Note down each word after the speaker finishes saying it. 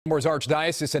Baltimore's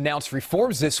archdiocese announced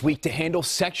reforms this week to handle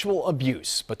sexual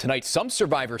abuse. But tonight, some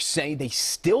survivors say they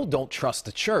still don't trust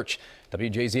the church.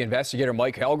 WJZ investigator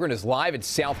Mike Helgren is live in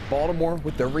South Baltimore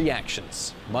with their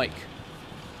reactions. Mike.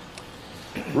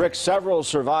 Rick, several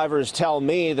survivors tell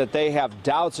me that they have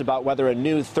doubts about whether a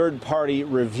new third-party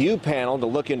review panel to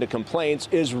look into complaints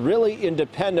is really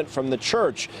independent from the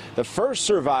church. The first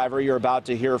survivor you're about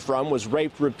to hear from was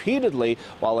raped repeatedly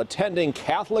while attending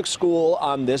Catholic school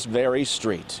on this very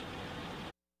street.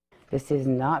 This is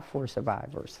not for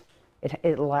survivors.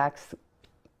 It lacks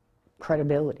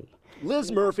credibility.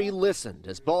 Liz Murphy listened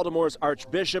as Baltimore's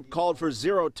Archbishop called for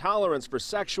zero tolerance for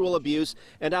sexual abuse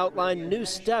and outlined new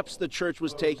steps the church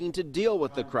was taking to deal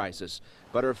with the crisis.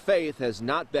 But her faith has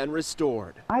not been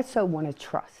restored. I so want to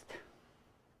trust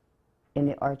in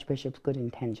the Archbishop's good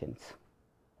intentions.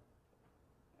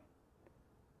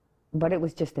 But it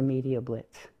was just a media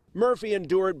blitz. Murphy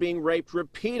endured being raped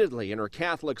repeatedly in her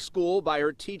Catholic school by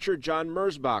her teacher, John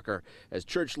Merzbacher, as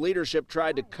church leadership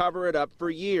tried to cover it up for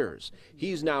years.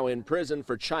 He's now in prison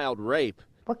for child rape.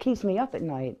 What keeps me up at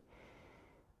night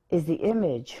is the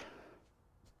image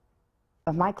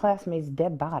of my classmate's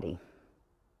dead body,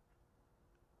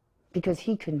 because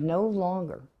he could no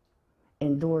longer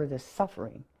endure the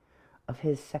suffering of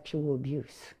his sexual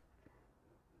abuse.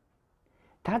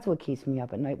 That's what keeps me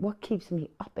up at night. What keeps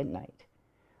me up at night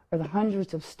are the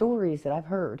hundreds of stories that I've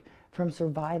heard from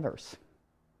survivors.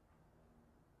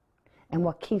 And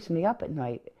what keeps me up at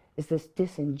night is this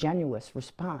disingenuous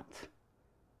response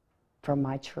from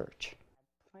my church.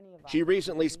 She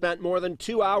recently spent more than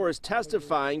 2 hours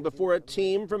testifying before a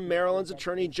team from Maryland's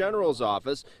Attorney General's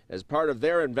office as part of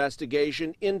their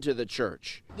investigation into the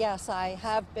church. Yes, I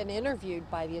have been interviewed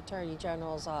by the Attorney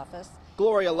General's office.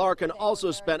 Gloria Larkin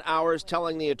also spent hours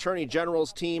telling the Attorney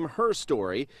General's team her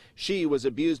story. She was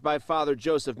abused by Father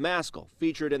Joseph Maskell,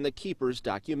 featured in the Keepers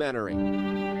documentary.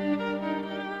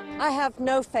 I have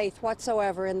no faith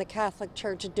whatsoever in the Catholic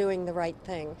Church doing the right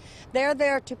thing. They're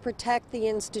there to protect the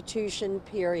institution,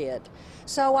 period.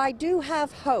 So I do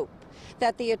have hope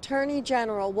that the Attorney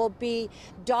General will be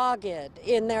dogged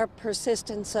in their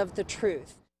persistence of the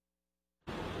truth.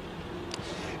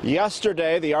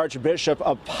 Yesterday, the Archbishop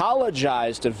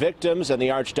apologized to victims, and the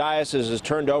Archdiocese has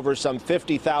turned over some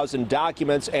 50,000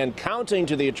 documents and counting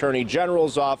to the Attorney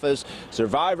General's office.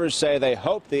 Survivors say they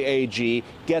hope the AG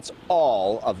gets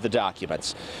all of the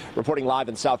documents. Reporting live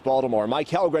in South Baltimore, Mike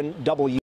Helgren,